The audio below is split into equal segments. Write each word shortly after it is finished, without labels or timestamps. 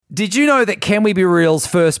Did you know that Can We Be Real's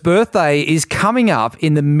first birthday is coming up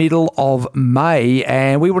in the middle of May?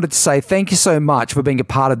 And we wanted to say thank you so much for being a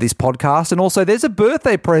part of this podcast. And also, there's a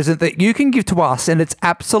birthday present that you can give to us, and it's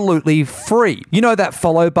absolutely free. You know that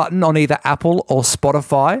follow button on either Apple or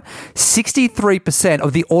Spotify? 63%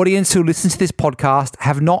 of the audience who listens to this podcast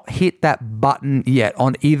have not hit that button yet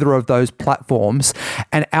on either of those platforms.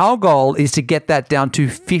 And our goal is to get that down to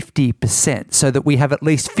 50% so that we have at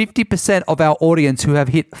least 50% of our audience who have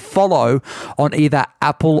hit follow on either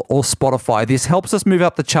Apple or Spotify. This helps us move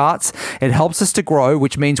up the charts. It helps us to grow,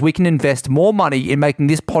 which means we can invest more money in making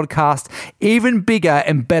this podcast even bigger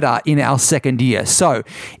and better in our second year. So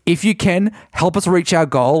if you can, help us reach our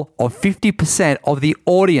goal of 50% of the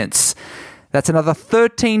audience. That's another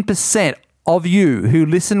 13% of you who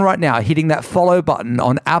listen right now hitting that follow button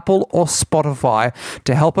on Apple or Spotify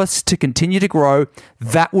to help us to continue to grow.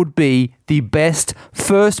 That would be the best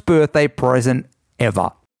first birthday present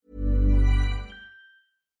ever.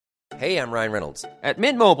 Hey, I'm Ryan Reynolds. At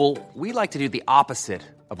Mint Mobile, we like to do the opposite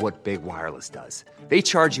of what Big Wireless does. They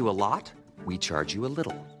charge you a lot, we charge you a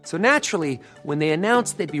little. So naturally, when they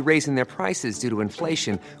announced they'd be raising their prices due to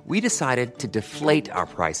inflation, we decided to deflate our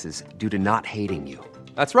prices due to not hating you.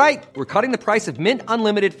 That's right. We're cutting the price of Mint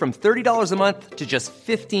Unlimited from $30 a month to just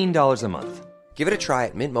 $15 a month. Give it a try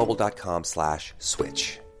at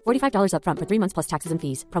mintmobile.com/switch. $45 up front for 3 months plus taxes and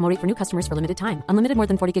fees. Promo rate for new customers for limited time. Unlimited more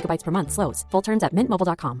than 40 gigabytes per month slows. Full terms at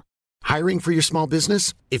mintmobile.com. Hiring for your small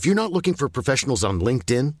business? If you're not looking for professionals on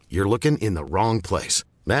LinkedIn, you're looking in the wrong place.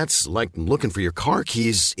 That's like looking for your car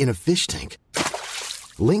keys in a fish tank.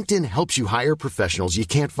 LinkedIn helps you hire professionals you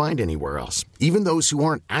can't find anywhere else, even those who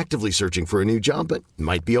aren't actively searching for a new job but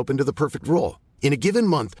might be open to the perfect role. In a given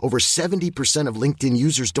month, over 70% of LinkedIn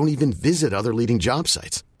users don't even visit other leading job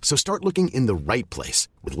sites. So start looking in the right place.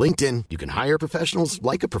 With LinkedIn, you can hire professionals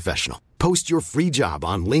like a professional. Post your free job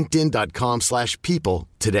on linkedin.com/people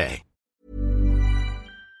today.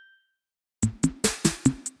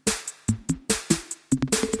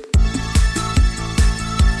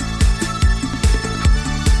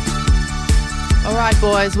 All right,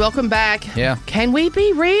 boys, welcome back. Yeah. Can we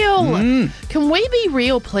be real? Can we be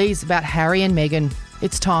real, please, about Harry and Meghan?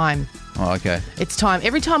 It's time. Oh, okay. It's time.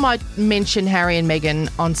 Every time I mention Harry and Meghan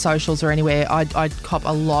on socials or anywhere, I cop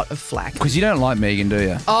a lot of flack. Because you don't like Meghan, do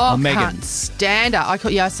you? Oh, Meghan. Can't stand her. I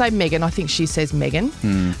say Meghan. I think she says Meghan.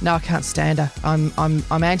 No, I can't stand her. I'm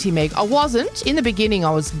anti-Meg. I wasn't. In the beginning,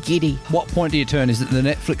 I was giddy. What point do you turn? Is it the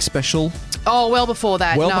Netflix special? Oh, well before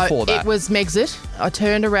that. Before that. It was Megxit. I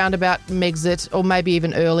turned around about Megxit, or maybe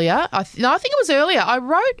even earlier. I think it was earlier. I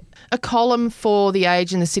wrote a column for The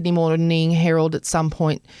Age and the Sydney Morning Herald at some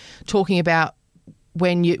point talking about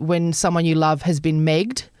when someone you love has been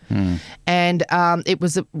megged. And it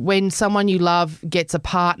was when someone you love gets a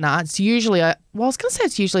partner, it's usually I was going to say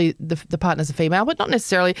it's usually the partner's a female, but not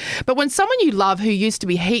necessarily. But when someone you love who used to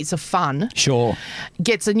be heaps of fun, sure,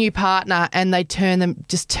 gets a new partner and they turn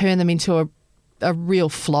them into a real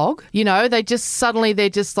flog. You know, they're just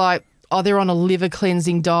like, oh, they're on a liver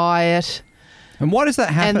cleansing diet. And why does that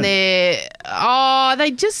happen? And Is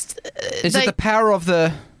it the power of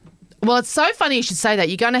the... Well, it's so funny you should say that.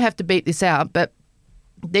 You're going to have to beat this out, but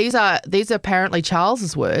these are apparently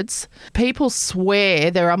Charles's words. People swear,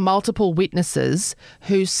 there are multiple witnesses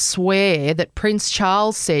who swear that Prince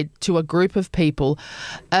Charles said to a group of people,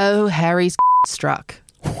 "Oh, Harry's struck."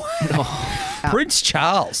 Prince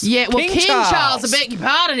Charles? Yeah, well, King Charles, I beg your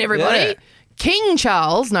pardon, everybody. Yeah. King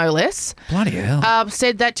Charles, no less. Bloody hell.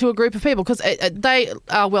 Said that to a group of people because they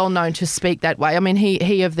are well known to speak that way. I mean,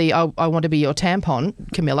 he of the I want to be your tampon,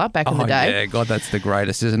 Camilla, back in the day. Yeah, God, that's the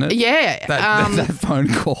greatest, isn't it? Yeah. That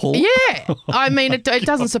phone call. Yeah. I mean, it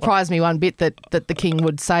doesn't surprise me one bit that the king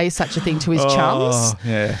would say such a thing to his chums.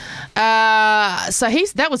 Yeah. So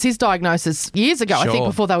that was his diagnosis years ago, Sure. I think,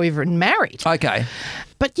 before they were even married. Okay.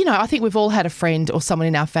 But, you know, I think we've all had a friend or someone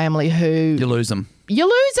in our family who... You lose them. You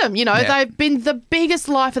know, They've been the biggest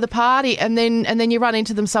life of the party and then you run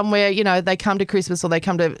into them somewhere, you know, they come to Christmas or they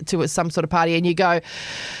come to some sort of party and you go,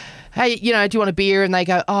 hey, you know, do you want a beer? And they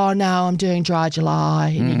go, oh, no, I'm doing dry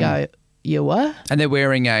July. And you go, you were? And they're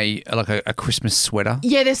wearing a Christmas sweater.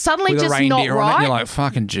 Yeah, they're suddenly with just a reindeer not right. on it, and you're like,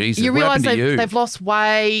 fucking Jesus, you what realise happened to you? They've lost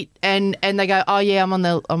weight and they go, oh, yeah, I'm on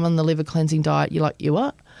the liver cleansing diet. You're like, you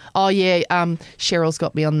what? Oh, yeah, Cheryl's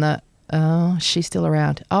got me on the... Oh, she's still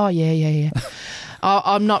around. Oh, yeah.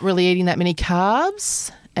 I'm not really eating that many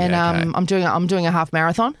carbs, and I'm doing a half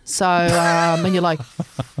marathon. So, and you're like,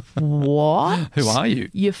 what? Who are you?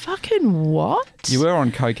 You fucking what? You were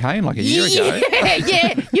on cocaine like a year ago.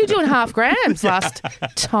 Yeah. You were doing half grams last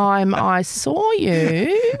time I saw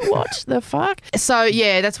you. What the fuck? So,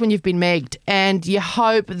 yeah, that's when you've been megged. And you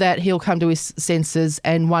hope that he'll come to his senses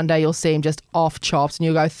and one day you'll see him just off chops and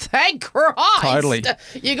you'll go, thank Christ. Totally.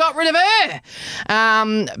 You got rid of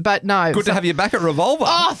her. But no. Good to have you back at Revolver.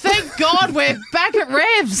 Oh, thank God we're back at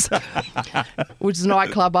Revs, which is a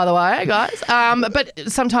nightclub, by the way, guys. But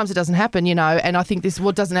sometimes it doesn't happen, you know, and I think this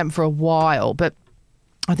doesn't happen for a while, but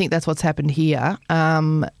I think that's what's happened here.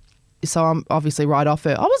 So I'm obviously right off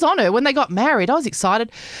her. I was on her when they got married. I was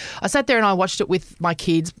excited. I sat there and I watched it with my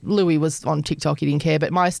kids. Louis was on TikTok. He didn't care.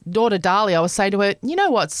 But my daughter, Dali, I was saying to her, you know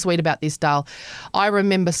what's sweet about this, Dal? I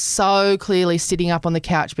remember so clearly sitting up on the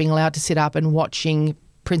couch, being allowed to sit up and watching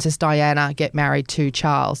Princess Diana get married to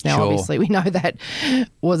Charles. Now, obviously, we know that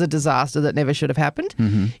was a disaster that never should have happened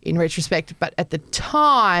in retrospect. But at the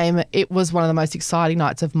time, it was one of the most exciting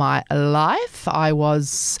nights of my life. I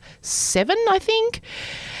was 7, I think.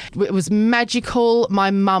 It was magical.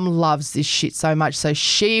 My mum loves this shit so much. So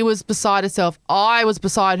she was beside herself. I was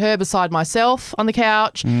beside her, beside myself on the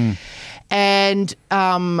couch. And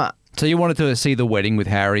so you wanted to see the wedding with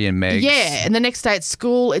Harry and Meg? yeah, and the next day at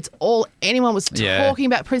school, it's all anyone was talking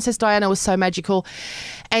about. Princess Diana was so magical.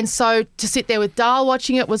 And so to sit there with Dal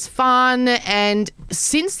watching it was fun. And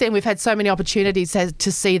since then, we've had so many opportunities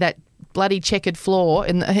to see that bloody checkered floor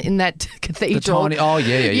in that cathedral. The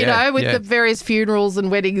tiny, you know, with the various funerals and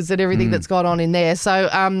weddings and everything that's gone on in there.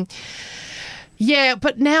 So, yeah,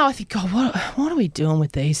 but now I think, God, what are we doing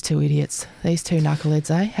with these two idiots? These two knuckleheads,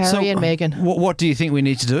 eh? Harry and Meghan. What do you think we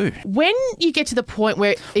need to do? When you get to the point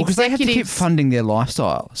where because they have to keep funding their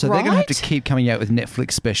lifestyle. So they're going to have to Right? keep coming out with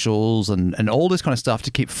Netflix specials and all this kind of stuff to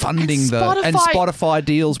keep funding And Spotify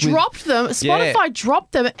deals with... dropped them. Spotify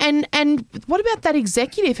dropped them. And what about that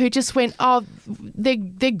executive who just went, oh, they're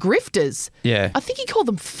grifters? Yeah. I think he called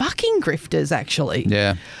them fucking grifters, actually.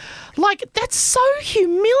 Yeah. Like, that's so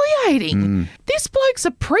humiliating. This bloke's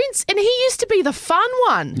a prince, and he used to be the fun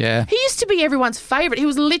one. Yeah. He used to be everyone's favourite. He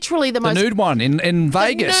was literally the The most... nude one in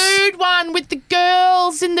Vegas. The nude one with the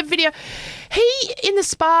girls in the video. In the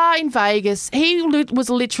spa in Vegas, he was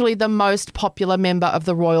literally the most popular member of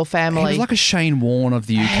the royal family. He was like a Shane Warne of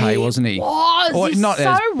the UK, wasn't he? Was. Or He's not so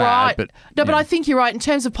as bad, right. but no, but yeah. I think you're right in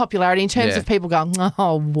terms of popularity, in terms Yeah. of people going,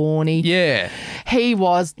 oh, Warnie. Yeah. He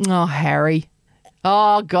was, oh, Harry.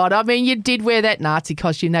 Oh, God. I mean, you did wear that Nazi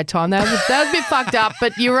costume that time. That was a bit fucked up,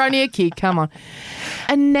 but you were only a kid. Come on.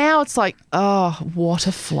 And now it's like, oh, what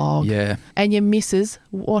a flog. Yeah. And your missus,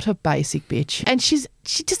 what a basic bitch. And she's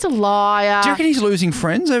just a liar. Do you reckon he's losing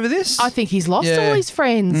friends over this? I think he's lost Yeah. all his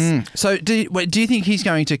friends. So do you think he's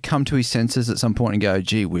going to come to his senses at some point and go,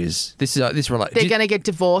 gee whiz, this relationship? They're going to get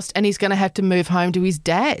divorced and he's going to have to move home to his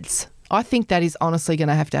dad's. I think that is honestly going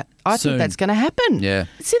to have to... I Soon. think that's going to happen. Yeah.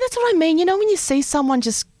 See, that's what I mean. You know, when you see someone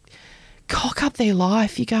just cock up their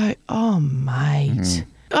life, you go, oh, mate.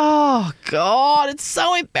 Oh, God, it's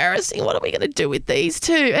so embarrassing. What are we going to do with these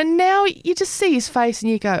two? And now you just see his face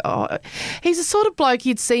and you go, oh, he's the sort of bloke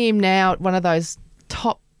you'd see him now at one of those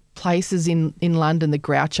top places in London, the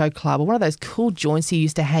Groucho Club, or one of those cool joints he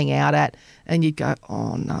used to hang out at, and you'd go,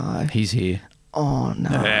 oh, no. He's here. Oh, no.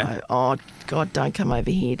 Yeah. Oh, God, don't come over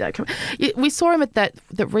here. Don't come. We saw him at that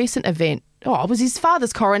recent event. Oh, it was his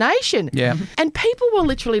father's coronation. Yeah. And people were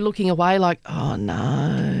literally looking away like, oh, no,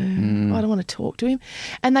 I don't want to talk to him.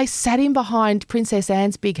 And they sat him behind Princess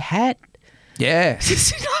Anne's big hat. Yeah.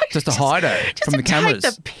 Just to hide her from the cameras.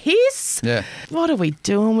 Take the piss. Yeah. What are we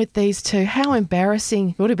doing with these two? How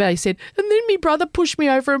embarrassing. What about he said, and then my brother pushed me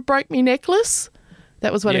over and broke my necklace.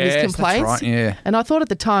 That was one of his Yes, complaints. that's right, yeah. And I thought at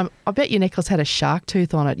the time, I bet your necklace had a shark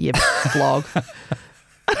tooth on it, you flog. You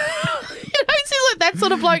know, he's like that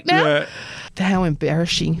sort of bloke now. Yeah. How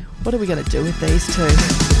embarrassing. What are we going to do with these two?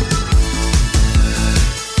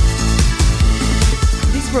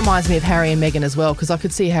 This reminds me of Harry and Meghan as well, because I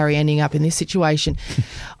could see Harry ending up in this situation.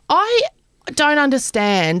 I don't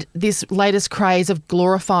understand this latest craze of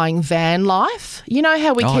glorifying van life. You know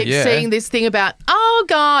how we keep seeing this thing about, oh,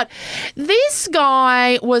 God, this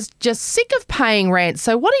guy was just sick of paying rent.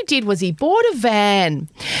 So what he did was he bought a van.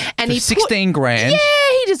 And For he 16 grand? Yeah,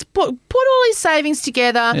 he just put all his savings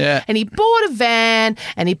together and he bought a van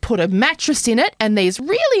and he put a mattress in it and these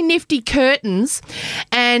really nifty curtains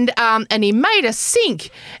and he made a sink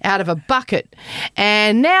out of a bucket.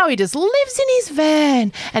 And now he just lives in his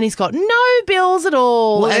van and he's got no bills at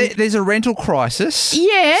all. Well, and there's a rental crisis.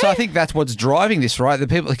 Yeah. So I think that's what's driving this, right? The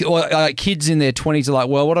people, kids in their 20s are like,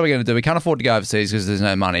 well, what are we going to do? We can't afford to go overseas because there's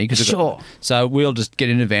no money. Sure. So we'll just get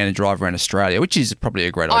in a van and drive around Australia, which is probably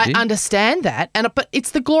a great idea. I understand that, but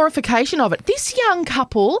it's the glorification of it. This young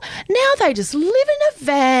couple, now they just live in a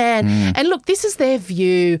van. And look, this is their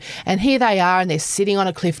view. And here they are, and they're sitting on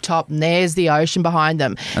a cliff top, and there's the ocean behind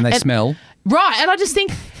them. And they smell. Right. And I just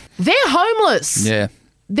think they're homeless. Yeah.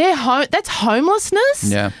 That's homelessness.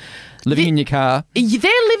 Yeah. Living in your car. They're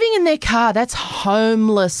living in their car. That's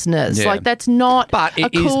homelessness. Yeah. Like, that's not But a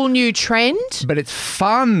it is- cool new trend. But it's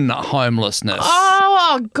fun homelessness.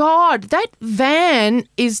 Oh, God. That van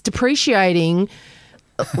is depreciating.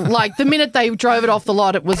 Like, the minute they drove it off the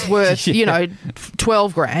lot, it was worth,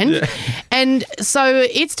 12 grand. Yeah. And so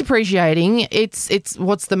it's depreciating. It's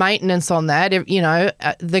what's the maintenance on that? They've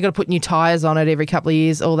got to put new tyres on it every couple of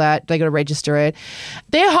years, all that. They got to register it.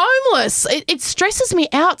 They're homeless. It stresses me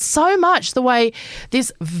out so much the way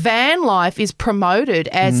this van life is promoted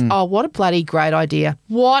as, oh, what a bloody great idea.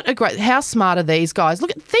 How smart are these guys?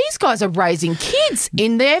 Look, these guys are raising kids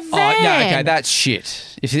in their van. Oh, no, okay, that's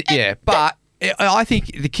shit. But I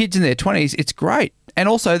think the kids in their 20s, it's great. And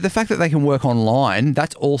also the fact that they can work online,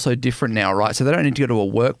 that's also different now, right? So they don't need to go to a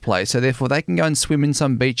workplace. So therefore they can go and swim in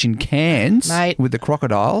some beach in Cairns with the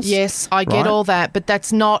crocodiles. Yes, I get all that, but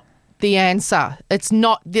that's not the answer. That's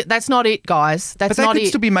not it, guys. That's not it. But they could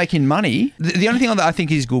still be making money. The only thing that I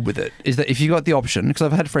think is good with it is that if you've got the option, because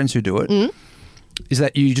I've had friends who do it, is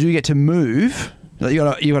that you do get to move. You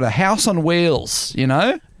got a house on wheels,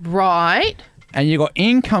 Right. And you've got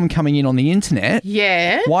income coming in on the internet.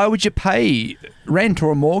 Yeah. Why would you pay rent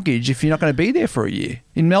or a mortgage if you're not going to be there for a year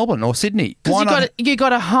in Melbourne or Sydney? Because you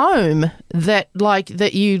got a home that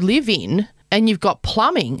you live in, and you've got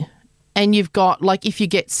plumbing, and you've got, like, if you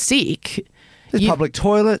get sick, there's public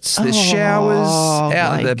toilets, there's showers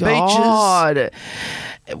out at the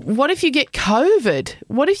beaches. What if you get COVID?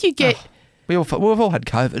 What if you get... We've all had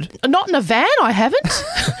COVID. Not in a van, I haven't.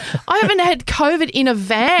 I haven't had COVID in a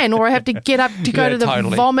van, or I have to get up to go to the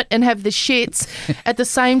vomit and have the shits at the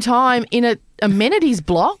same time in an amenities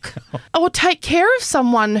block, or take care of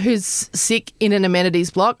someone who's sick in an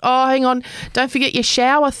amenities block. Oh, hang on. Don't forget your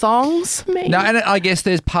shower thongs. No, and I guess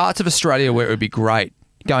there's parts of Australia where it would be great.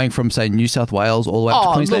 Going from, say, New South Wales all the way up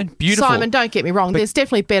to Queensland. Look, beautiful. Simon, don't get me wrong. There's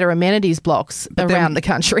definitely better amenities blocks around the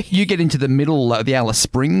country. You get into the middle, the Alice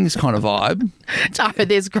Springs kind of vibe. No,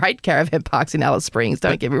 there's great caravan parks in Alice Springs,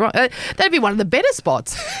 don't get me wrong. That'd be one of the better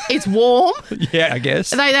spots. It's warm. Yeah, I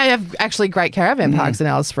guess. They have actually great caravan parks in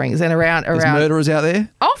Alice Springs and around. There's murderers out there.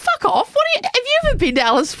 Oh, fuck off. Have you ever been to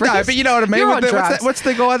Alice Springs? No, but you know what I mean. You're on drugs. What's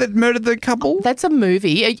the guy that murdered the couple? That's a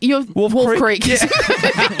movie. Wolf Creek.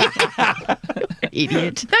 Yeah.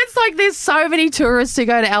 Idiot. That's like, there's so many tourists who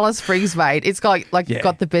go to Alice Springs, mate. It's got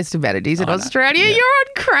the best amenities in Australia. Yeah. You're on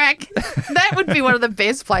crack. That would be one of the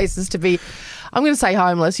best places to be. I'm going to say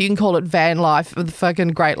homeless. You can call it van life, the fucking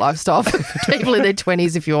great lifestyle for people in their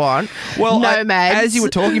 20s if you want. Well, nomads. As you were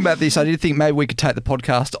talking about this, I did think maybe we could take the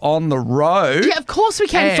podcast on the road. Yeah, of course we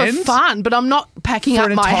can for fun, but I'm not packing up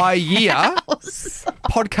my entire year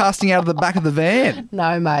podcasting out of the back of the van.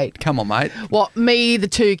 No, mate. Come on, mate. What, me, the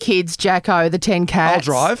 2 kids, Jacko, the 10 cats?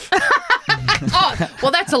 I'll drive. Oh,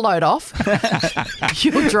 well, that's a load off.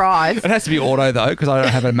 You'll drive. It has to be auto, though, because I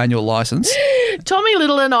don't have a manual license. Tommy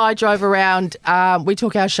Little and I drove around. We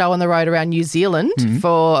took our show on the road around New Zealand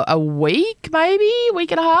for a week, maybe a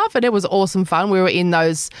week and a half, and it was awesome fun. We were in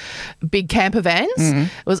those big camper vans.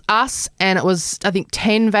 It was us, and it was, I think,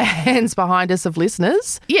 10 vans behind us of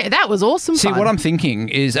listeners. Yeah, that was awesome fun. See, what I'm thinking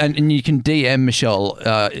is, and you can DM Michelle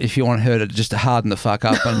if you want her to just harden the fuck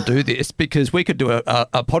up and do this, because we could do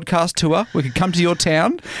a podcast tour. We could come to your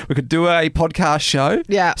town. We could do a podcast show.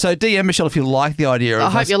 Yeah. So DM Michelle if you like the idea of I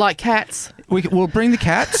hope you like cats. We'll bring the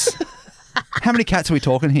cats. How many cats are we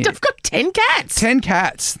talking here? I've got 10 cats. 10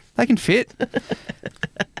 cats. They can fit.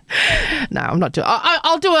 No, I'm not doing.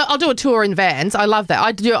 I'll do a tour in vans. I love that.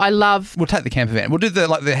 I love. We'll take the camper van. We'll do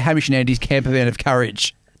the Hamish and Andy's camper van of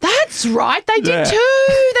courage. That's right. They did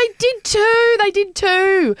too. They did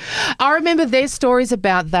too. I remember their stories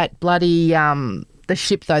about that bloody the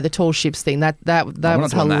ship, though, the tall ships thing. That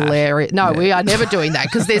was hilarious. No, we are never doing that,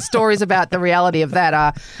 because their stories about the reality of that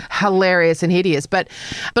are hilarious and hideous. But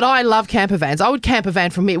I love camper vans. I would camper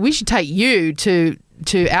van from here. We should take you to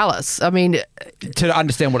Alice. I mean, to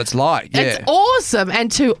understand what it's like. Yeah. It's awesome. And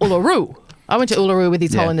to Uluru. I went to Uluru with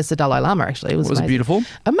His Holiness the Dalai Lama, actually. It was amazing. Beautiful?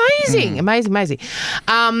 Amazing.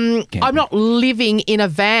 I'm not living in a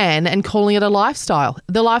van and calling it a lifestyle.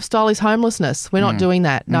 The lifestyle is homelessness. We're not doing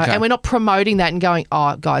that. No, okay. And we're not promoting that and going,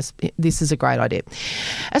 oh, guys, this is a great idea,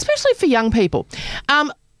 especially for young people.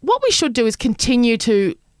 What we should do is continue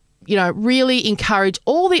to really encourage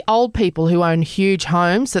all the old people who own huge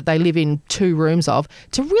homes that they live in 2 rooms of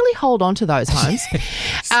to really hold on to those homes.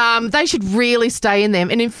 They should really stay in them.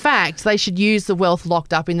 And in fact, they should use the wealth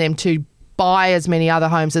locked up in them to buy as many other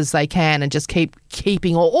homes as they can and just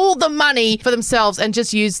keeping all the money for themselves and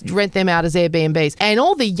just rent them out as Airbnbs. And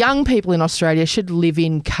all the young people in Australia should live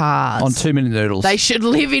in cars. On 2 minute noodles. They should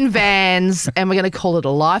live in vans, and we're going to call it a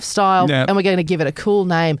lifestyle, and we're going to give it a cool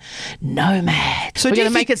name, Nomad. So we're going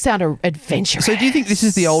to make it sound adventurous. So do you think this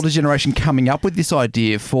is the older generation coming up with this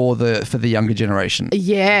idea for the younger generation?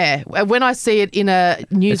 Yeah. When I see it in a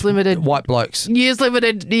News Limited... White blokes. News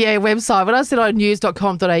Limited, website. When I see it on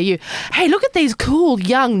news.com.au, hey, look at these cool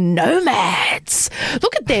young nomads.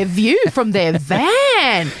 Look at their view from their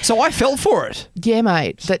van. So I fell for it. Yeah,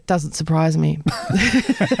 mate. That doesn't surprise me.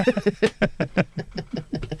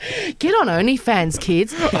 Get on OnlyFans,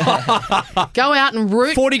 kids. Go out and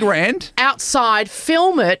root 40 grand outside,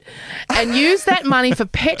 film it, and use that money for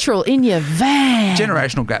petrol in your van.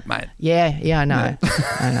 Generational gap, mate. Yeah, I know.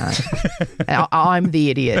 I know. I'm the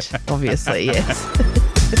idiot, obviously, yes.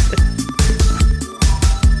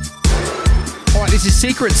 All right, this is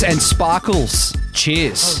Secrets and Sparkles.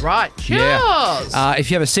 Cheers. All right, cheers. Yeah. If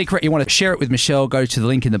you have a secret, you want to share it with Michelle, go to the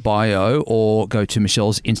link in the bio or go to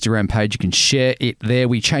Michelle's Instagram page. You can share it there.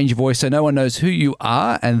 We change your voice so no one knows who you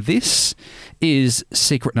are. And this is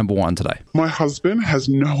secret number 1 today. My husband has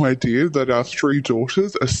no idea that our 3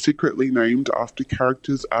 daughters are secretly named after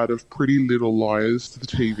characters out of Pretty Little Liars, the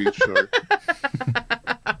TV show.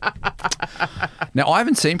 Now, I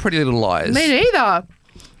haven't seen Pretty Little Liars. Me neither.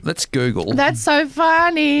 Let's Google. That's so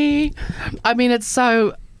funny. I mean, it's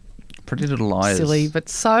so Pretty Little Liars. silly, but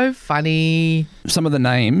so funny. Some of the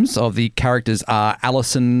names of the characters are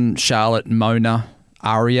Alison, Charlotte, Mona,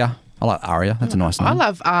 Aria. I like Aria. That's a nice name. I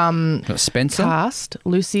love Got Spencer. Cast,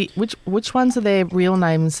 Lucy. Which ones are their real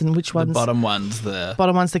names and which ones? The bottom one's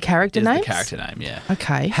the character names? the character name, yeah.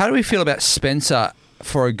 Okay. How do we feel about Spencer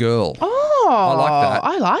for a girl? Oh, I like that.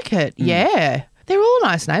 I like it. Yeah. They're all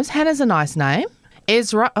nice names. Hannah's a nice name.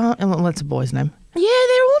 Ezra, well, that's a boy's name. Yeah,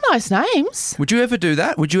 they're all nice names. Would you ever do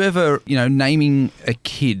that? Would you ever, naming a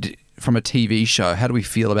kid from a TV show, how do we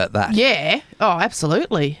feel about that? Yeah. Oh,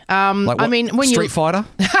 absolutely. Like I mean, when Street Fighter?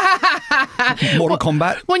 Mortal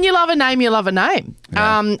Kombat? When you love a name, you love a name.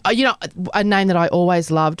 Yeah. A name that I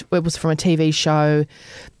always loved, it was from a TV show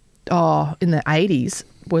in the 80s,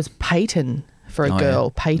 was Peyton for a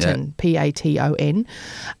girl. Yeah. Peyton, Paton.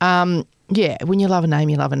 Yeah, when you love a name,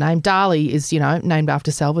 you love a name. Dali is, named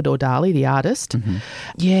after Salvador Dali, the artist. Mm-hmm.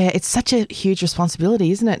 Yeah, it's such a huge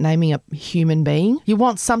responsibility, isn't it, naming a human being? You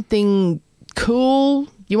want something cool.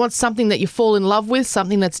 You want something that you fall in love with,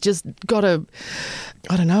 something that's just got a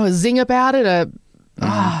zing about it,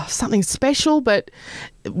 something special. But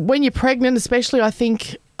when you're pregnant especially,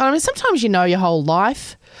 sometimes you know your whole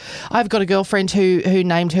life. I've got a girlfriend who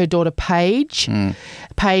named her daughter Paige,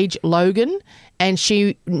 Paige Logan. And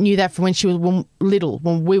she knew that from when she was little,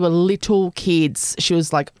 when we were little kids. She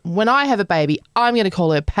was like, when I have a baby, I'm going to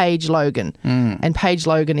call her Paige Logan. And Paige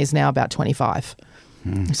Logan is now about 25.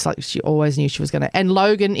 It's like she always knew she was going to. And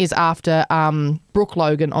Logan is after Brooke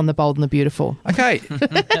Logan on The Bold and the Beautiful. Okay.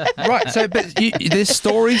 Right. So but there's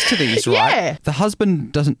stories to these, right? Yeah. The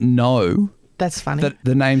husband doesn't know. That's funny. That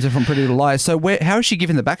the names are from Pretty Little Liars. So how is she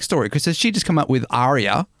giving the backstory? Because has she just come up with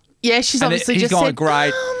Aria? Yeah, she's obviously he's just gone, said,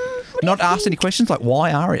 great. Not asked any questions like,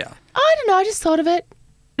 why Aria? I don't know. I just thought of it.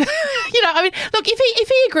 Look, if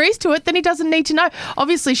he agrees to it, then he doesn't need to know.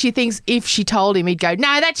 Obviously, she thinks if she told him, he'd go,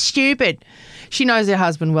 no, that's stupid. She knows her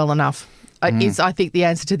husband well enough. Is, I think, the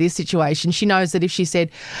answer to this situation. She knows that if she said,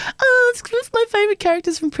 it's my favourite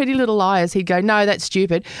characters from Pretty Little Liars, he'd go, no, that's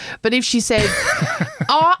stupid. But if she said,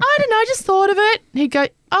 I don't know, I just thought of it, he'd go,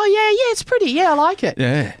 oh, yeah, it's pretty. Yeah, I like it.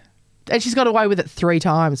 Yeah. And she's got away with it 3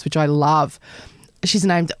 times, which I love. She's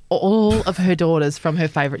named all of her daughters from her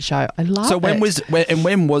favourite show. I love it. So when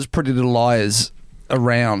was Pretty Little Liars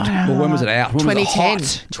around? Well, when was it out? When 2010.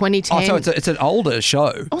 Was it hot? 2010. Oh, so it's an older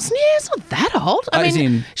show. Oh, it's not that old. I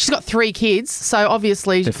mean, she's got 3 kids, so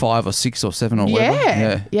obviously... They're 5 or 6 or 7 or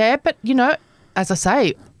whatever. Yeah, but, as I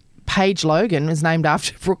say, Paige Logan is named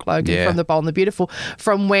after Brooke Logan from The Bold and the Beautiful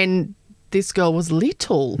from when this girl was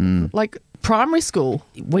little. Like... primary school.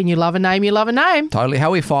 When you love a name, you love a name. Totally. How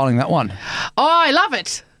are we filing that one? Oh, I love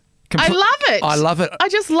it. I love it. I love it. I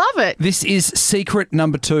just love it. This is secret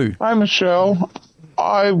number 2. Hi, Michelle.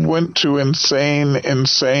 I went to insane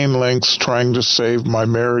lengths trying to save my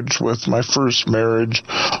marriage with my first marriage.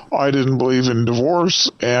 I didn't believe in divorce,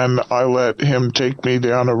 and I let him take me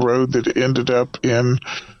down a road that ended up in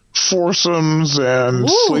foursomes and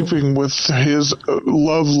sleeping with his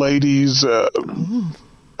love ladies.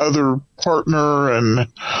 other partner and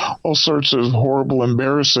all sorts of horrible,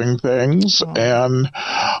 embarrassing things. And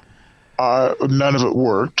none of it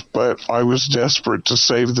worked, but I was desperate to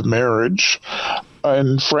save the marriage.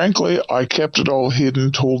 And frankly, I kept it all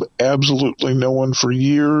hidden, told absolutely no one for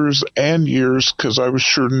years and years, because I was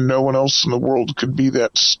sure no one else in the world could be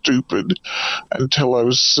that stupid, until I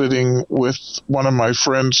was sitting with one of my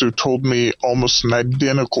friends who told me almost an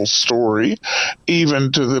identical story,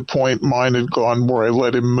 even to the point mine had gone where I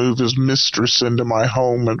let him move his mistress into my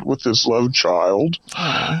home and with his love child.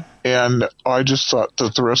 And I just thought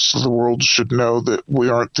that the rest of the world should know that we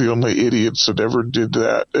aren't the only idiots that ever did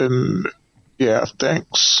that. And yeah,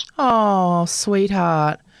 thanks. Oh,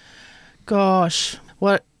 sweetheart. Gosh,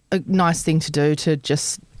 what a nice thing to do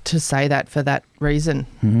to say that for that reason.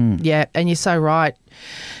 Yeah, and you're so right.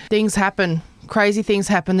 Things happen. Crazy things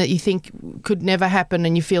happen that you think could never happen,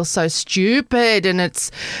 and you feel so stupid, and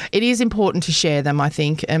it is important to share them, I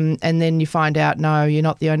think, and then you find out, no, you're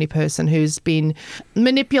not the only person who's been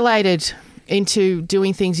manipulated into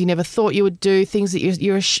doing things you never thought you would do, things that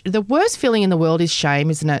the worst feeling in the world is shame,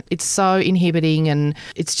 isn't it? It's so inhibiting, and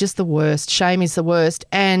it's just the worst. Shame is the worst,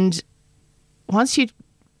 and once you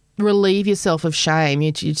relieve yourself of shame,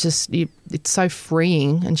 it's so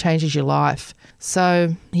freeing and changes your life.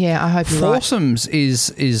 So yeah, I hope you're right. Foursomes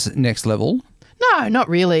is next level. No, not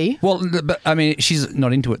really. Well, but I mean, she's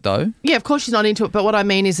not into it though. Yeah, of course she's not into it. But what I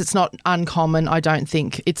mean is, it's not uncommon. I don't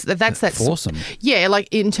think that's foursome. Yeah, like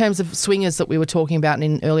in terms of swingers that we were talking about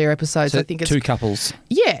in earlier episodes. So I think it's two couples.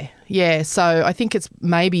 Yeah. So I think it's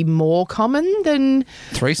maybe more common than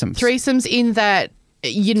threesomes in that.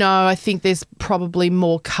 You know, I think there's probably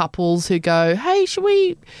more couples who go, hey, should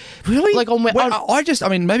we... Really? Like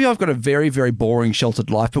maybe I've got a very, very boring, sheltered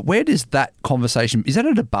life, but where does that conversation... Is that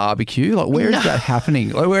at a barbecue? Like, where is that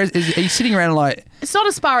happening? Like, are you sitting around like... It's not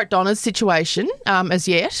a Spar at Donna's situation as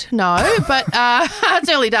yet, no, but it's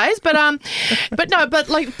early days. But no, but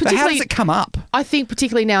like particularly... But how does it come up? I think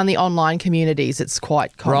particularly now in the online communities, it's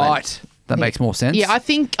quite common. Right. That makes more sense. Yeah, I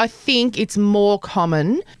think it's more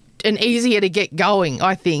common and easier to get going,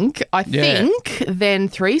 I think, than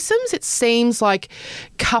threesomes. It seems like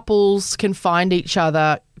couples can find each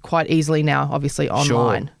other quite easily now, obviously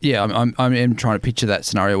online. Sure. Yeah, I'm trying to picture that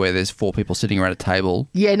scenario where there's four people sitting around a table.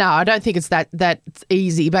 Yeah, no, I don't think it's that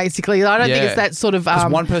easy, basically. I don't think it's that sort of...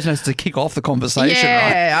 Because one person has to kick off the conversation,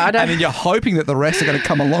 right? And then you're hoping that the rest are going to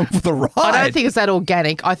come along for the ride. I don't think it's that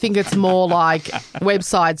organic. I think it's more like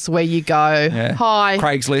websites where you go, hi.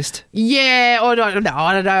 Craigslist. Yeah, or I don't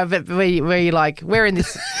know, but where you like, we're in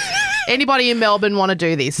this... Anybody in Melbourne want to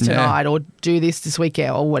do this tonight or do this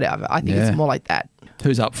weekend or whatever? I think it's more like that.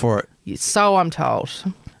 Who's up for it? So I'm told.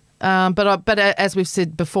 But as we've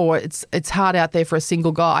said before, it's hard out there for a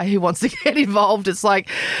single guy who wants to get involved. It's like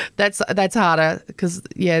that's harder because,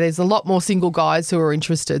 there's a lot more single guys who are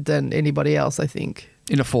interested than anybody else, I think.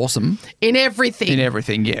 In a foursome? In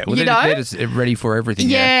everything, yeah. Well, they're just ready for everything.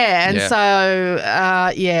 So,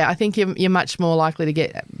 I think you're much more likely to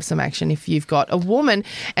get some action if you've got a woman.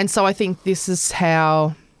 And so I think this is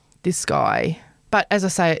how this guy... But as I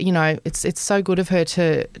say, it's so good of her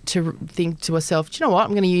to think to herself, do you know what? I'm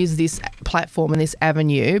going to use this platform and this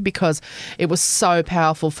avenue because it was so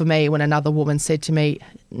powerful for me when another woman said to me,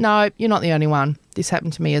 no, you're not the only one. This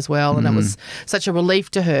happened to me as well. And it was such a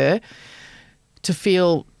relief to her to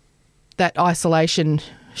feel that isolation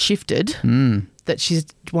shifted, that she's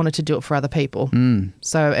wanted to do it for other people.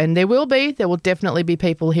 So, and there will definitely be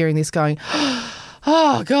people hearing this going,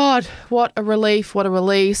 oh, God, what a relief, what a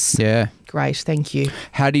release. Yeah. Great, thank you.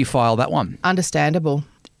 How do you file that one? Understandable.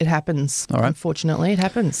 It happens. All right. Unfortunately, it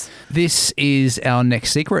happens. This is our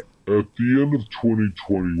next secret. At the end of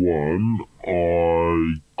 2021,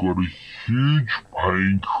 I got a huge pay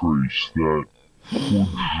increase that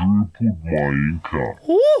quadrupled my income.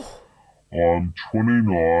 Ooh. I'm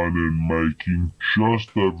 29 and making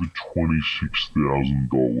just over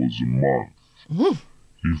 $26,000 a month.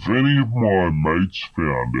 If any of my mates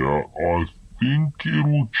found out, I think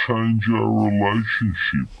it'll change our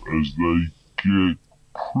relationship as they get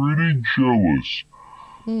pretty jealous.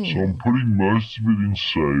 So I'm putting most of it in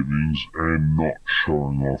savings and not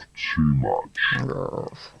showing off too much.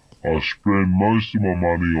 I spend most of my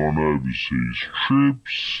money on overseas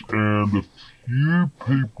trips, and a few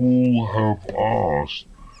people have asked,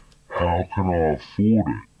 how can I afford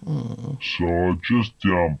it? So I just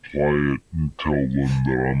downplay it and tell them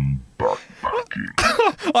that I'm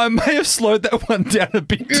backpacking. I may have slowed that one down a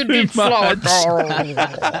bit too much. That's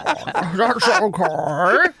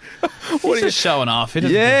okay. What are you showing off? It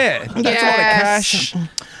That's a lot of cash.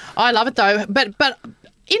 I love it though, but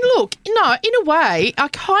in a way, I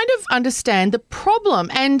kind of understand the problem.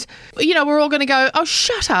 And, we're all going to go, oh,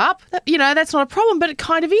 shut up. That's not a problem. But it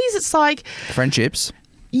kind of is. It's like... Friendships.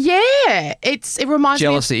 Yeah, it reminds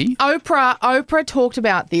Jealousy. me of Oprah. Oprah talked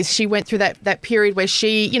about this. She went through that period where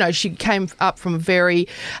she came up from very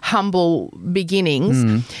humble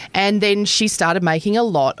beginnings, and then she started making a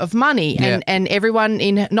lot of money. Yeah. And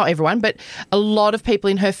not everyone, but a lot of people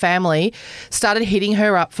in her family started hitting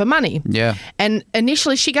her up for money. Yeah. And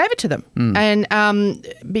initially she gave it to them, and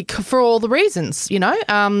for all the reasons,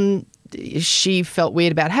 she felt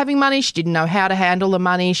weird about having money. She didn't know how to handle the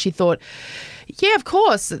money. She thought, yeah, of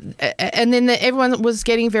course. And then everyone was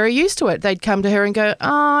getting very used to it. They'd come to her and go,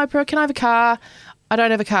 oh, Oprah, can I have a car? I don't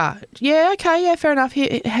have a car. Yeah, okay, yeah, fair enough.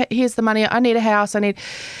 Here's the money. I need a house.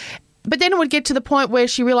 But then it would get to the point where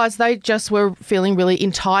she realised they just were feeling really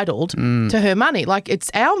entitled to her money, like it's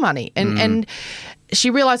our money. And she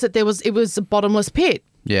realised that it was a bottomless pit.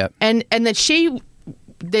 Yeah. And that she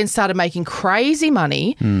then started making crazy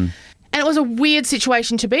money. And it was a weird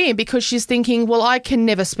situation to be in because she's thinking, well, I can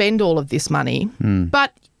never spend all of this money.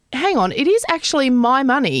 But hang on, it is actually my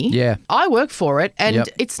money. Yeah. I work for it and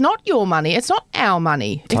it's not your money. It's not our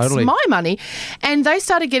money. Totally. It's my money. And they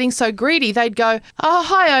started getting so greedy. They'd go, oh,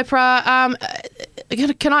 hi,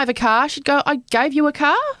 Oprah. Can I have a car? She'd go, I gave you a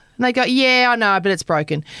car? And they go, yeah, I know, but it's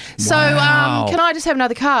broken. So Wow. Can I just have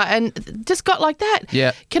another car? And just got like that.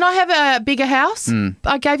 Yeah. Can I have a bigger house?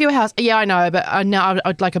 I gave you a house. Yeah, I know, but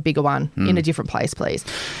I'd like a bigger one in a different place, please.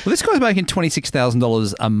 Well, this guy's making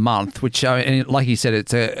 $26,000 a month, which, and like you said,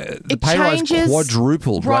 the pay rise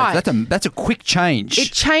quadrupled, right? That's a quick change.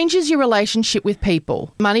 It changes your relationship with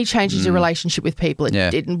people. Money changes your relationship with people.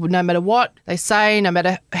 No matter what they say, no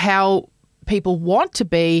matter how people want to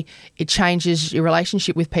be, it changes your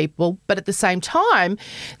relationship with people. But at the same time,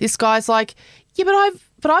 this guy's like, yeah,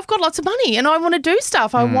 but I've got lots of money and I want to do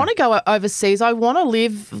stuff. I want to go overseas. I want to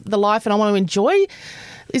live the life and I want to enjoy.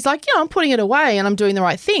 He's like, I'm putting it away and I'm doing the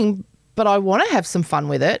right thing, but I want to have some fun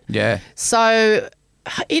with it. Yeah. So,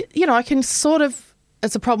 I can sort of,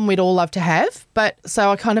 it's a problem we'd all love to have, but so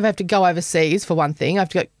I kind of have to go overseas for one thing. I have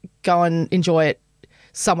to go and enjoy it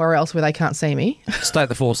somewhere else where they can't see me. Stay at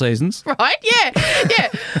the Four Seasons. Right? Yeah.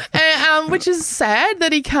 Which is sad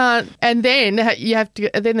that he can't. And then you have to.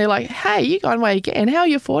 Then they're like, "Hey, you're going away again. How are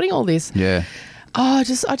you affording all this?" Yeah. Oh, I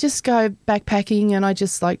just go backpacking and I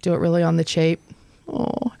just do it really on the cheap.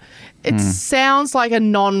 Oh, it sounds like a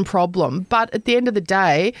non-problem, but at the end of the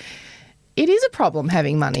day, it is a problem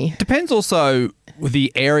having money. Depends also with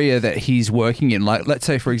the area that he's working in. Like, let's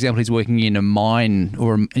say, for example, he's working in a mine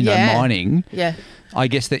or mining. Yeah. I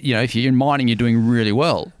guess that, if you're in mining, you're doing really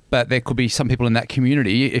well. But there could be some people in that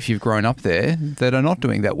community, if you've grown up there, that are not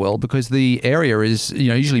doing that well because the area is,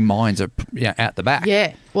 usually mines are out the back.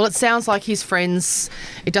 Yeah. Well, it sounds like his friends,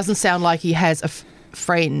 it doesn't sound like he has a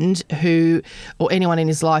friend who, or anyone in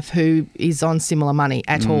his life who is on similar money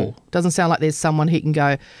at all. Doesn't sound like there's someone he can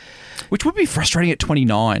go. Which would be frustrating at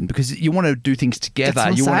 29 because you want to do things together.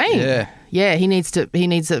 That's what I'm saying. Yeah, he needs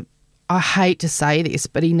to, I hate to say this,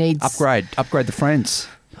 but he needs... Upgrade the friends.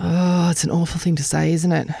 Oh, it's an awful thing to say,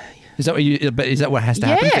 isn't it? Is that what has to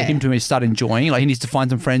happen for him to start enjoying? Like he needs to find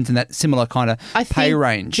some friends in that similar kind of pay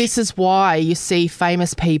range. This is why you see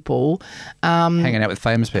famous people... hanging out with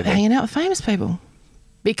famous people.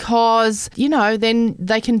 Because, then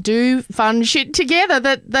they can do fun shit together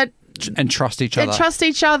that and trust each other. And trust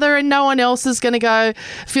each other and no one else is going to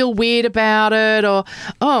feel weird about it or,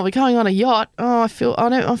 oh, we're going on a yacht. Oh, I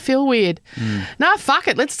feel weird. No, fuck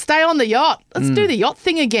it. Let's stay on the yacht. Let's do the yacht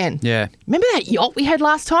thing again. Yeah. Remember that yacht we had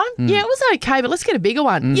last time? Yeah, it was okay, but let's get a bigger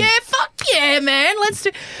one. Yeah, fuck yeah, man. Let's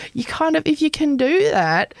do... You kind of, if you can do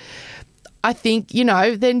that, I think,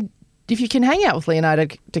 then... If you can hang out with Leonardo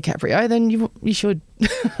DiCaprio, then you should. Do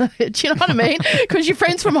you know what I mean? Because your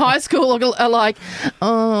friends from high school are like,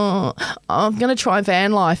 oh, I'm going to try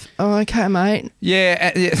van life. Oh, okay, mate.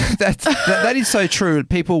 Yeah, that is so true.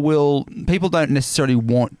 People don't necessarily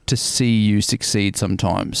want to see you succeed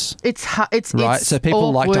sometimes. It's right. So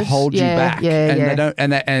people awkward. like to hold you back, and they don't,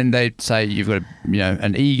 and they say you've got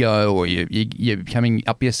an ego or you're coming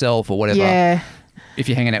up yourself or whatever. Yeah. If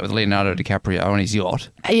you're hanging out with Leonardo DiCaprio on his yacht.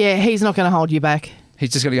 Yeah, he's not going to hold you back. He's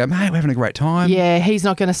just going to go, mate, we're having a great time. Yeah, he's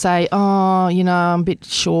not going to say, oh, I'm a bit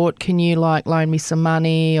short. Can you, loan me some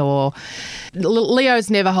money? Or Leo's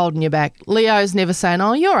never holding you back. Leo's never saying,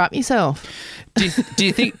 oh, you're up yourself. Do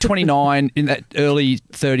you think 29 in that early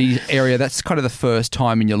 30s area, that's kind of the first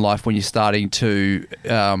time in your life when you're starting to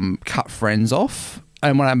cut friends off?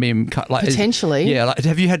 And when I mean cut, potentially.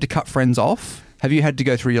 Have you had to cut friends off? Have you had to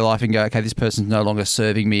go through your life and go, okay, this person's no longer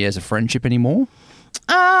serving me as a friendship anymore?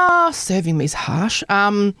 Serving me is harsh.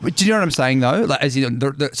 But do you know what I'm saying though? Like, as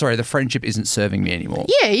the friendship isn't serving me anymore.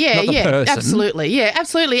 Yeah, Not the person. absolutely. Yeah,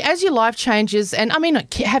 absolutely. As your life changes, and I mean,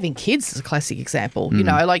 having kids is a classic example. You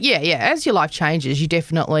know, like as your life changes, you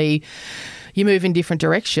move in different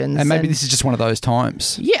directions. And maybe this is just one of those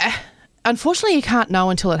times. Yeah. Unfortunately, you can't know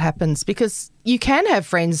until it happens, because you can have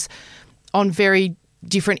friends on very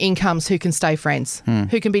different incomes who can stay friends,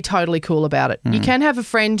 who can be totally cool about it. You can have a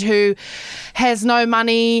friend who has no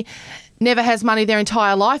money, never has money their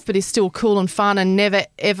entire life, but is still cool and fun and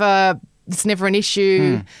it's never an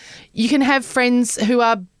issue. You can have friends who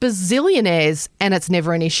are bazillionaires and it's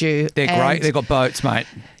never an issue. They're great. They've got boats, mate.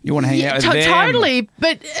 You want to hang out with them. Totally,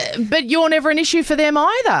 but you're never an issue for them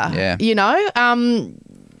either. Yeah. You know?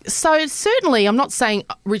 So certainly I'm not saying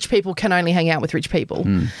rich people can only hang out with rich people.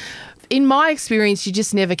 In my experience, you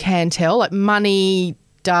just never can tell. Like, money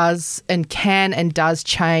does and does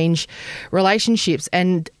change relationships,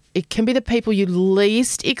 and it can be the people you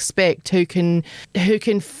least expect who can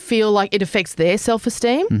feel like it affects their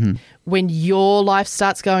self-esteem when your life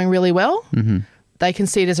starts going really well. They can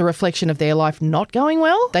see it as a reflection of their life not going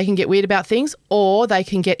well. They can get weird about things, or they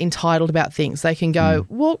can get entitled about things. They can go,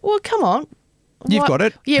 well, come on. You've got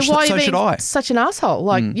it. Yeah, why so are you should I. being such an asshole?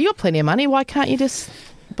 Like, you got plenty of money. Why can't you just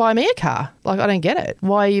buy me a car? Like, I don't get it.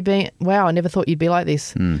 Why are you being, wow, I never thought you'd be like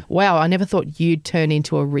this. Wow, I never thought you'd turn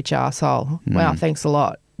into a rich asshole. Wow, thanks a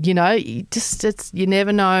lot. You know, you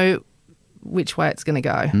never know which way it's going to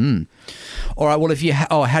go. All right, well,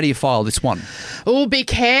 how do you file this one? Oh, be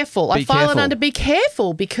careful. I file it under be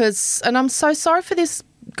careful because, and I'm so sorry for this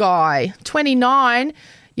guy, 29,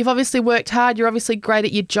 you've obviously worked hard. You're obviously great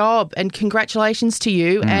at your job, and congratulations to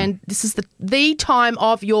you. And this is the time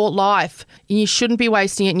of your life, and you shouldn't be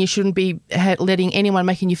wasting it, and you shouldn't be letting anyone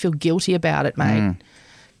making you feel guilty about it, mate.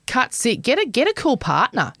 Cut sick. Get a cool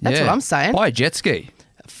partner. That's what I'm saying. Buy a jet ski.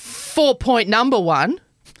 4-point number one.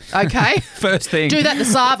 Okay. First thing. Do that the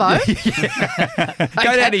Savo.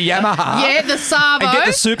 Go down to Yamaha. Yeah, the Savo. And get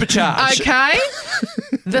the supercharge. Okay.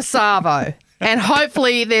 The Savo. And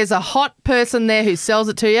hopefully there's a hot person there who sells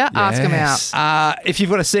it to you. Ask them out. If you've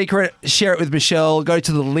got a secret, share it with Michelle. Go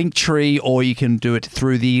to the link tree, or you can do it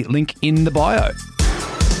through the link in the bio.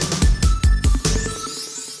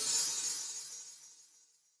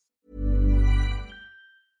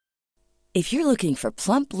 If you're looking for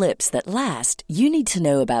plump lips that last, you need to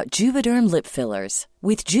know about Juvederm lip fillers.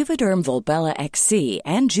 With Juvederm Volbella XC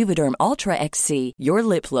and Juvederm Ultra XC, your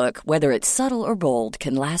lip look, whether it's subtle or bold,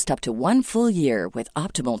 can last up to 1 full year with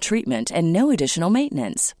optimal treatment and no additional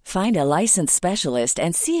maintenance. Find a licensed specialist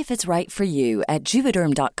and see if it's right for you at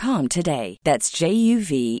Juvederm.com today. That's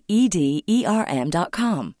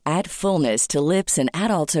JUVEDERM.com. Add fullness to lips in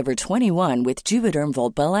adults over 21 with Juvederm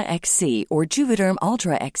Volbella XC or Juvederm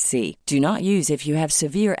Ultra XC. Do not use if you have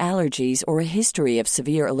severe allergies or a history of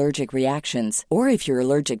severe allergic reactions, or if you're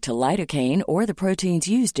allergic to lidocaine or the proteins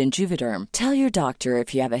used in Juvederm. Tell your doctor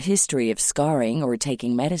if you have a history of scarring or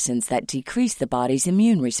taking medicines that decrease the body's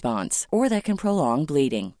immune response or that can prolong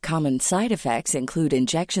bleeding. Common side effects include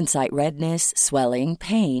injection site redness, swelling,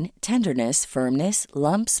 pain, tenderness, firmness,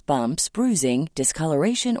 lumps, bumps, bruising,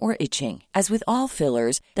 discoloration, or itching. As with all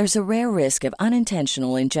fillers, there's a rare risk of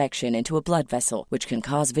unintentional injection into a blood vessel, which can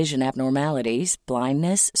cause vision abnormalities,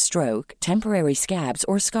 blindness, stroke, temporary scabs,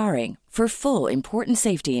 or scarring. For full, important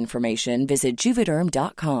safety information, visit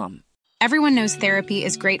Juvederm.com. Everyone knows therapy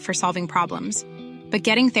is great for solving problems, but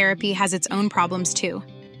getting therapy has its own problems too,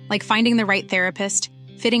 like finding the right therapist,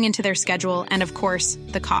 fitting into their schedule, and of course,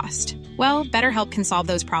 the cost. Well, BetterHelp can solve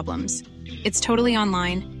those problems. It's totally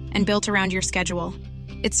online and built around your schedule.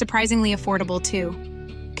 It's surprisingly affordable too.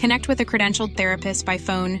 Connect with a credentialed therapist by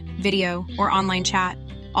phone, video, or online chat,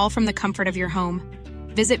 all from the comfort of your home.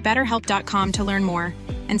 Visit BetterHelp.com to learn more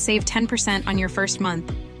and save 10% on your first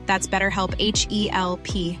month. That's BetterHelp,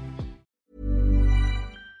 H-E-L-P.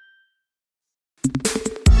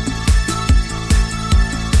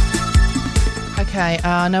 Okay,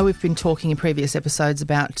 I know we've been talking in previous episodes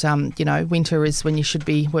about, winter is when you should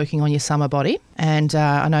be working on your summer body. And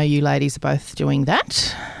I know you ladies are both doing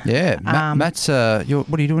that. Yeah. Matt's, what are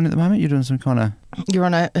you doing at the moment? You're doing some kind of... You're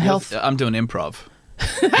on a health... I'm doing improv.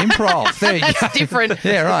 Improv. There you That's go. different.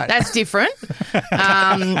 Yeah, right. That's different.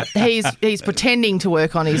 He's pretending to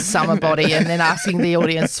work on his summer body and then asking the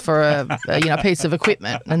audience for a piece of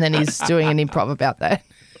equipment, and then he's doing an improv about that.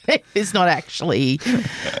 It's not actually.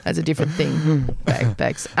 That's a different thing.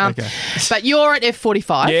 Bags. Okay. But you're at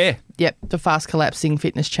F45. Yeah. Yep, the fast collapsing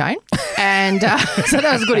fitness chain. And so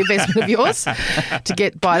that was a good investment of yours to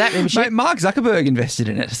get by that membership. Mate, Mark Zuckerberg invested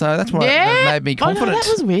in it, so that's why it made me confident. Oh, no, that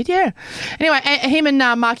was weird, yeah. Anyway, him and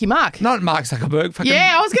Marky Mark. Not Mark Zuckerberg.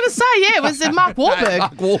 Yeah, I was going to say, it was Mark Wahlberg.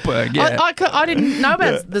 Mark Wahlberg, yeah. I didn't know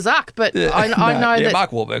about the Zuck, but I know that. Mark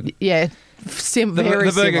Wahlberg. Yeah. Very the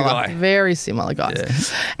burger similar. guy. Very similar, guys. Yeah.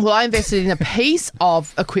 Well, I invested in a piece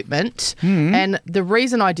of equipment, and the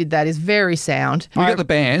reason I did that is very sound. We got the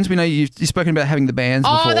bands. We know you've spoken about having the bands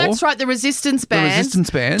before. Oh, that's right. The resistance bands. The resistance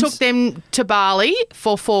bands. Took them to Bali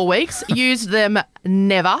for 4 weeks. Used them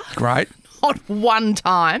never. Great. Not one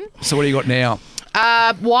time. So what do you got now?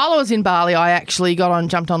 While I was in Bali, I actually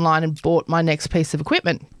jumped online and bought my next piece of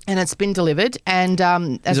equipment. And it's been delivered. And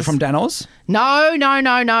is it from Danos? No.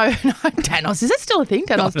 Danos. Is that still a thing?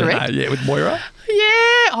 Danos Direct? Yeah, with Moira?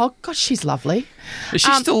 Yeah. Oh, gosh, she's lovely. Is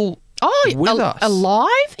she still with us?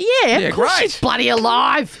 Alive? Yeah, of course great. she's bloody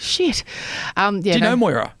alive. Shit. Do you know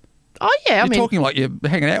Moira? Oh, yeah. You're talking like you're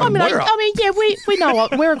hanging out with Moira. Yeah, we know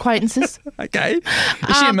what. We're acquaintances. Okay.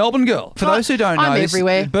 Is she a Melbourne girl? For those who don't know, I'm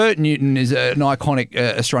everywhere. Bert Newton is an iconic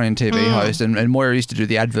Australian TV host, and Moira used to do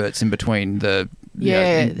the adverts in between the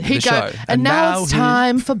show. And now it's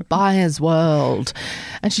time for Buyer's World.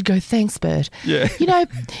 And she'd go, thanks, Bert. Yeah. You know,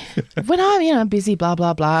 when I'm busy, blah,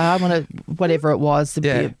 blah, blah, I want to, whatever it was, to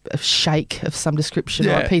be a shake of some description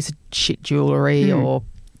or a piece of shit jewellery or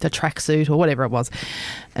the tracksuit or whatever it was.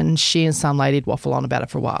 And she and some lady would waffle on about it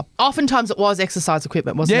for a while. Oftentimes it was exercise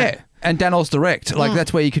equipment, wasn't it? Yeah. And Danos Direct,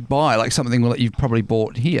 that's where you could buy something that you've probably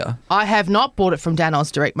bought here. I have not bought it from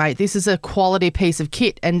Danos Direct, mate. This is a quality piece of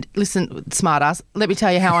kit. And listen, smartass, let me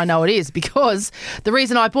tell you how I know it is. Because the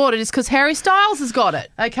reason I bought it is because Harry Styles has got it.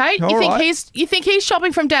 Okay, you think he's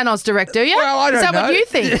shopping from Danos Direct, do you? Well, I don't know. Is that what you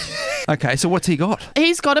think? Okay, so what's he got?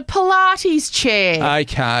 He's got a Pilates chair.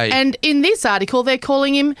 Okay. And in this article, they're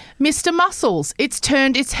calling him Mr. Muscles. It's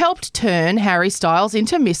helped turn Harry Styles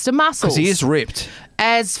into Mr. Muscles. Because he is ripped.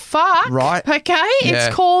 As fuck. Right. Okay? Yeah.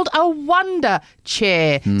 It's called a Wonder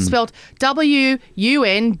Chair, spelled W-U-N-D-A.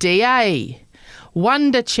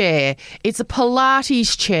 Wonder Chair. It's a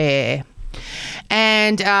Pilates chair.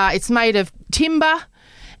 And it's made of timber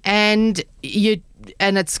and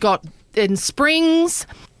it's got springs,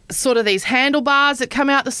 sort of these handlebars that come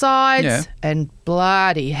out the sides. And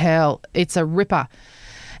bloody hell, it's a ripper.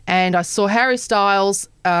 And I saw Harry Styles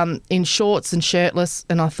in shorts and shirtless,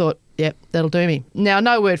 and I thought, yep, that'll do me. Now,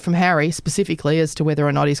 no word from Harry specifically as to whether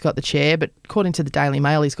or not he's got the chair, but according to the Daily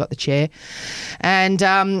Mail, he's got the chair, and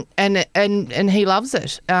he loves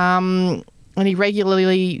it, and he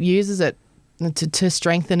regularly uses it to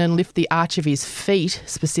strengthen and lift the arch of his feet.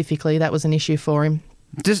 Specifically, that was an issue for him.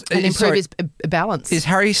 And improve his balance. Is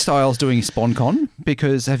Harry Styles doing SponCon?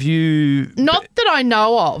 Because have you... Not that I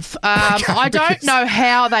know of. I don't know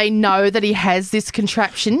how they know that he has this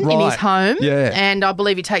contraption in his home. Yeah. And I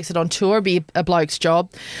believe he takes it on tour. It'd be a bloke's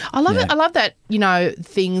job. I love it. I love that,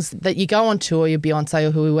 things that you go on tour, your Beyonce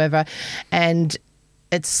or whoever, and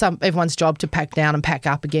it's everyone's job to pack down and pack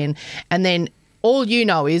up again. And then all you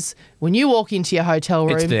know is when you walk into your hotel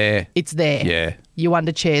room... It's there. Yeah. Your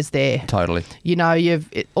Wonder Chair's there. Totally.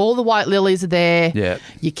 All the white lilies are there. Yeah.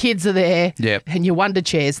 Your kids are there. Yeah. And your Wonder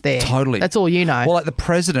Chair's there. Totally. That's all you know. Well, like the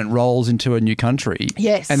president rolls into a new country.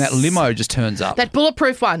 Yes. And that limo just turns up. That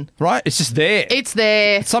bulletproof one. Right? It's just there. It's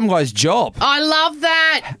there. It's some guy's job. I love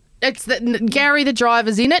that. Gary the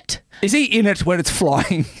driver's in it. Is he in it when it's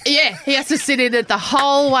flying? Yeah, he has to sit in it the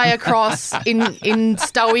whole way across in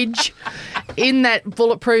stowage, in that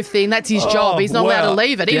bulletproof thing. That's his job. He's not allowed to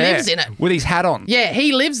leave it. He lives in it. With his hat on. Yeah,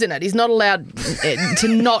 he lives in it. He's not allowed to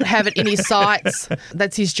not have it in his sights.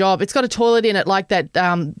 That's his job. It's got a toilet in it like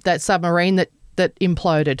that submarine that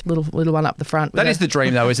imploded, little one up the front. That is the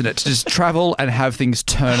dream, though, isn't it? To just travel and have things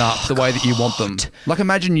turn up the way that you want them. Like,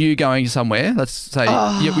 imagine you going somewhere. Let's say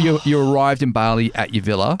you arrived in Bali at your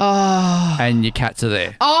villa, and your cats are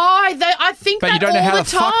there. I think but that you don't know how the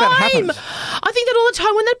fuck that happened. I think that all the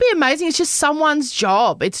time. Wouldn't that be amazing? It's just someone's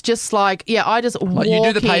job. It's just like, I just walk in.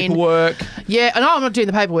 You do the paperwork. Yeah, no, I'm not doing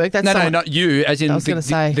the paperwork. That's no, not you. As in, I was going to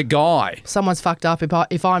say the guy. Someone's fucked up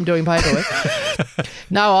if I'm doing paperwork.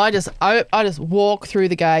 No, I just walk through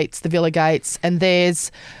the gates, the villa gates, and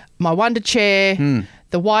there's my Wonder Chair,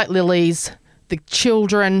 the white lilies, the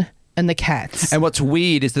children, and the cats. And what's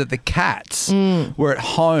weird is that the cats were at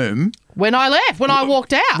home. When I left, when I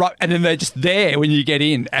walked out. Right, and then they're just there when you get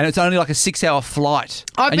in, and it's only like a 6-hour flight.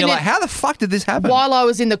 And you're like, how the fuck did this happen? While I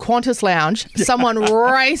was in the Qantas lounge, someone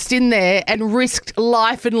raced in there and risked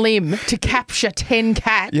life and limb to capture 10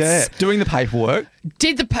 cats. Yeah, doing the paperwork.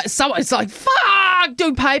 It's like, fuck,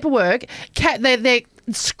 doing paperwork. They're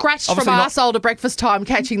scratched Obviously from not- arsehole to breakfast time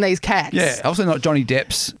catching these cats. Yeah, obviously not Johnny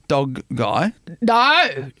Depp's dog guy.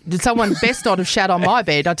 No. Did someone best not have shat on my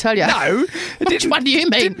bed, I tell you. No. Which one do you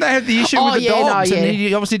mean? Didn't they have the issue with the dogs? And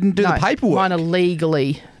he obviously didn't do the paperwork. Mine are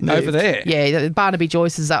legally moved. Over there? Yeah, Barnaby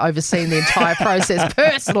Joyce has overseen the entire process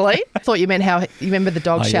personally. I thought you meant how, you remember the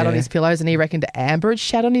dog shat on his pillows and he reckoned Amber had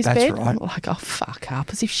shat on his bed? That's right. I'm like, oh, fuck up,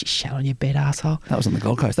 as if she shat on your bed, arsehole. That was on the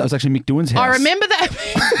Gold Coast. That was actually Mick Doohan's house. I remember that.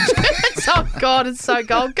 Oh, God, it's so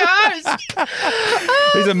Gold Coast.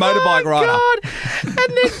 He's a motorbike rider. God. And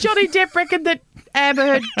then Johnny Depp reckoned that Amber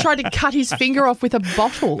had tried to cut his finger off with a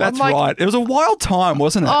bottle. That's right. It was a wild time,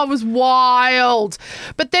 wasn't it? Oh, it was wild.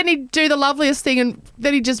 But then he'd do the loveliest thing and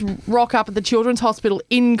then he'd just rock up at the children's hospital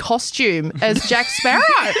in costume as Jack Sparrow.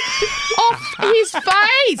 Off his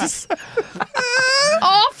face.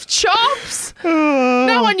 Off chops.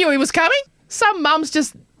 No one knew he was coming. Some mums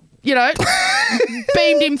just,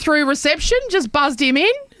 beamed him through reception, just buzzed him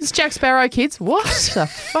in. It's Jack Sparrow, kids. What the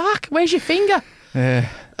fuck? Where's your finger? Yeah.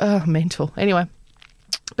 Oh, mental. Anyway.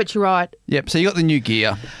 But you're right. Yep, so you got the new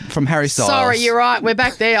gear from Harry Styles. Sorry, you're right. We're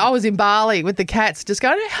back there. I was in Bali with the cats just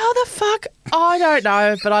going, how the fuck? I don't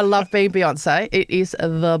know, but I love being Beyonce. It is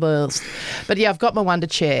the best. But yeah, I've got my Wonder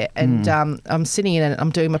Chair and I'm sitting in it. I'm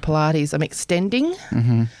doing my Pilates. I'm extending.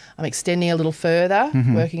 Mm-hmm. I'm extending a little further,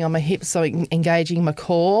 working on my hips, so engaging my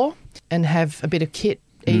core and have a bit of kit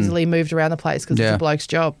easily moved around the place because it's a bloke's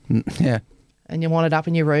job. Yeah. And you want it up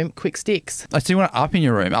in your room, quick sticks. I still want it up in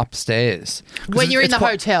your room, upstairs. When you're in the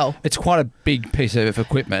hotel. It's quite a big piece of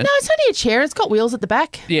equipment. No, it's only a chair. It's got wheels at the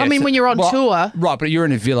back. Yeah, I mean, when you're on tour. Right, but you're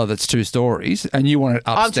in a villa that's 2 stories and you want it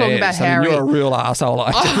upstairs. I'm talking about Harry. You're a real arsehole.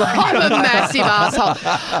 I'm a massive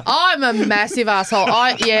arsehole. I'm a massive arsehole.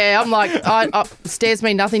 I'm like, stairs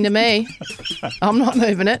mean nothing to me. I'm not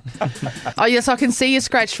moving it. Oh, yes, I can see you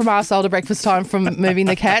scratched from arsehole to breakfast time from moving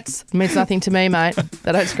the cats. It means nothing to me, mate.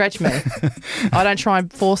 They don't scratch me. I don't try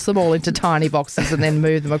and force them all into tiny boxes and then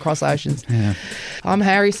move them across oceans. Yeah. I'm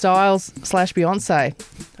Harry Styles / Beyonce.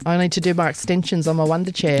 I need to do my extensions on my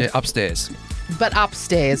Wonder Chair. Yeah, upstairs. But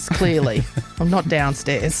upstairs, clearly. I'm not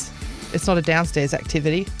downstairs. It's not a downstairs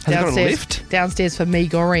activity. Has it got a lift? Downstairs for me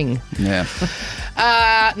goring. Yeah.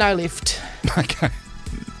 No lift. Okay.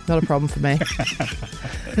 Not a problem for me.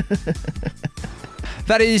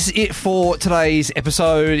 That is it for today's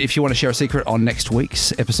episode. If you want to share a secret on next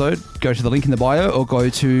week's episode, go to the link in the bio or go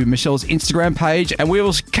to Michelle's Instagram page and we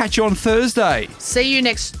will catch you on Thursday. See you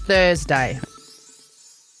next Thursday.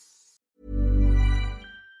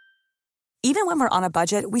 Even when we're on a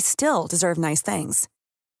budget, we still deserve nice things.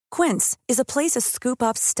 Quince is a place to scoop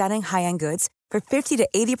up stunning high-end goods for 50 to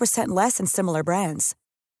 80% less than similar brands.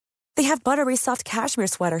 They have buttery soft cashmere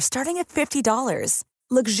sweaters starting at $50,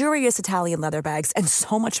 luxurious Italian leather bags, and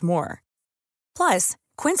so much more. Plus,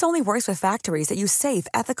 Quince only works with factories that use safe,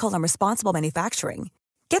 ethical, and responsible manufacturing.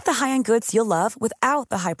 Get the high-end goods you'll love without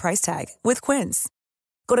the high price tag with Quince.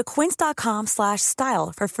 Go to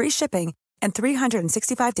quince.com/style for free shipping and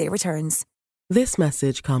 365-day returns. This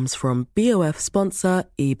message comes from BOF sponsor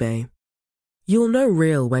eBay. You'll know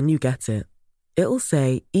real when you get it. It'll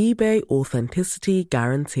say eBay Authenticity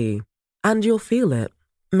Guarantee. And you'll feel it.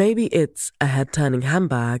 Maybe it's a head-turning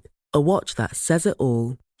handbag, a watch that says it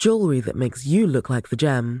all, jewelry that makes you look like the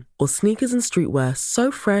gem, or sneakers and streetwear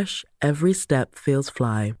so fresh every step feels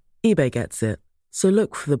fly. eBay gets it. So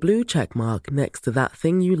look for the blue check mark next to that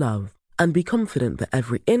thing you love and be confident that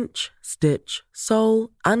every inch, stitch,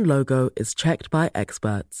 sole, and logo is checked by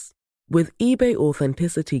experts. With eBay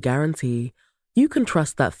Authenticity Guarantee, you can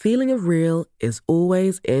trust that feeling of real is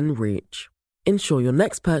always in reach. Ensure your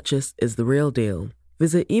next purchase is the real deal.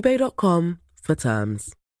 Visit eBay.com for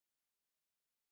terms.